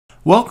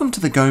Welcome to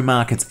the Go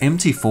Markets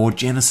MT4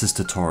 Genesis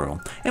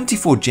tutorial.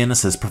 MT4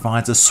 Genesis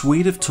provides a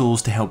suite of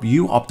tools to help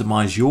you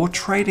optimize your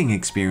trading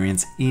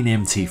experience in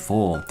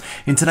MT4.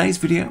 In today's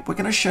video, we're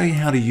going to show you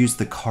how to use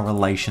the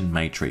correlation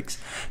matrix.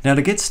 Now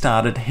to get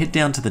started, head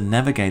down to the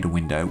navigator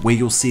window where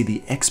you'll see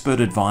the Expert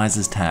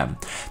Advisors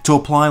tab. To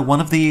apply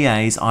one of the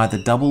EAs,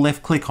 either double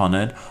left click on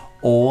it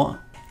or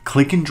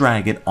click and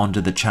drag it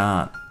onto the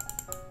chart.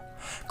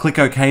 Click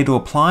OK to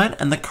apply it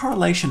and the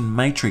correlation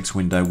matrix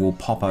window will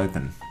pop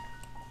open.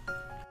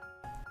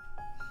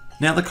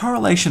 Now the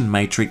correlation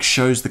matrix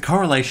shows the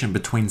correlation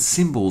between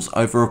symbols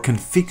over a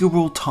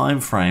configurable time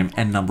frame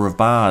and number of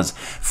bars,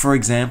 for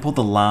example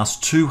the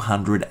last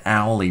 200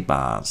 hourly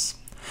bars.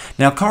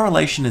 Now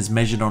correlation is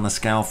measured on a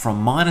scale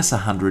from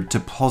 -100 to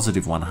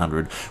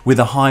 +100, with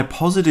a high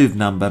positive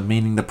number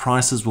meaning the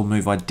prices will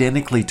move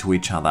identically to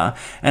each other,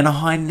 and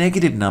a high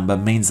negative number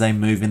means they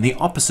move in the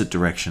opposite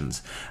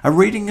directions. A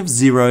reading of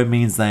 0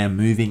 means they are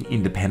moving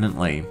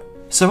independently.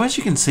 So as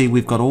you can see,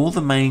 we've got all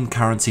the main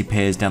currency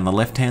pairs down the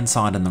left hand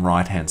side and the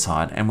right hand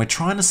side, and we're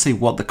trying to see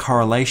what the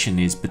correlation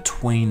is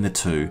between the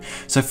two.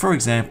 So for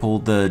example,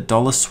 the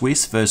dollar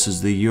Swiss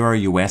versus the euro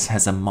US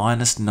has a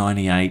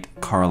 -98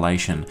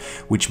 correlation,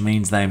 which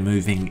means they're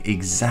moving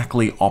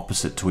exactly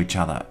opposite to each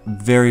other,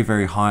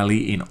 very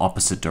highly in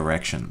opposite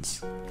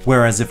directions.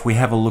 Whereas if we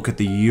have a look at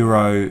the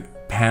euro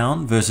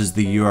pound versus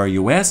the euro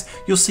US,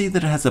 you'll see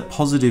that it has a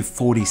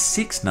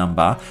 +46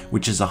 number,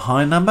 which is a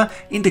high number,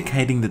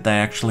 indicating that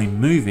they're actually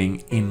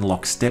moving in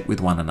lockstep with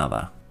one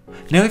another.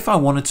 Now if I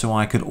wanted to,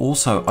 I could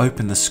also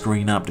open the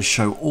screen up to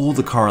show all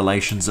the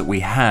correlations that we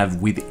have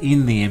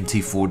within the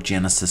MT4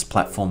 Genesis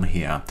platform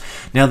here.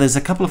 Now there's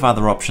a couple of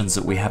other options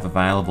that we have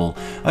available.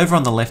 Over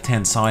on the left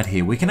hand side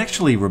here, we can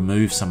actually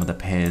remove some of the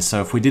pairs.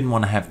 So if we didn't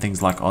want to have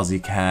things like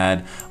Aussie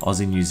CAD,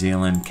 Aussie New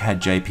Zealand,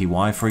 CAD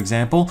JPY for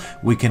example,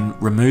 we can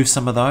remove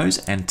some of those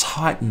and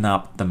tighten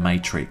up the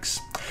matrix.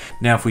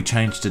 Now if we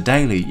change to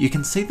daily, you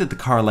can see that the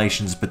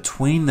correlations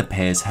between the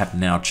pairs have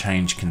now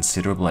changed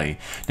considerably.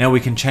 Now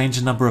we can change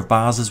the number of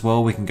bars as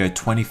well. We can go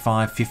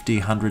 25, 50,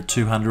 100,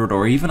 200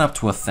 or even up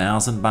to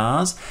 1,000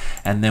 bars,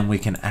 and then we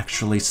can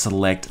actually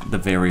select the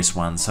various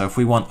ones. So if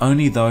we want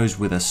only those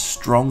with a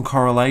strong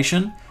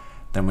correlation,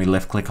 then we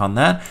left click on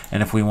that,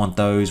 and if we want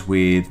those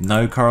with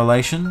no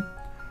correlation,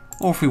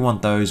 or if we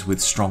want those with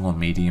strong or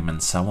medium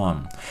and so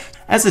on.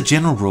 As a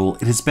general rule,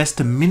 it is best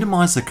to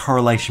minimize the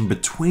correlation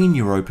between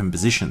your open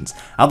positions.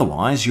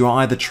 Otherwise, you're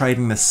either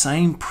trading the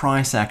same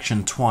price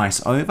action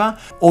twice over,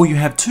 or you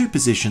have two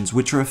positions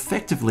which are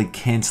effectively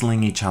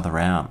cancelling each other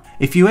out.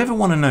 If you ever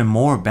want to know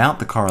more about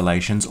the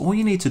correlations, all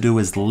you need to do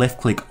is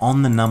left click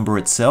on the number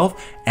itself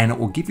and it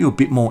will give you a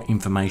bit more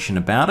information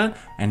about it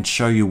and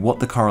show you what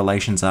the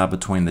correlations are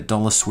between the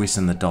dollar Swiss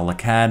and the dollar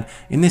CAD.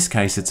 In this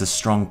case, it's a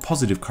strong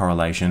positive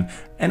correlation,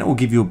 and it will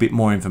give you a bit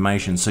more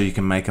information so you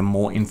can make a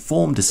more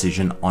informed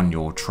decision on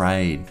your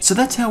trade. So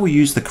that's how we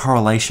use the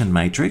correlation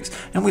matrix,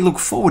 and we look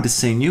forward to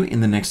seeing you in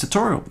the next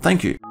tutorial.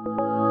 Thank you.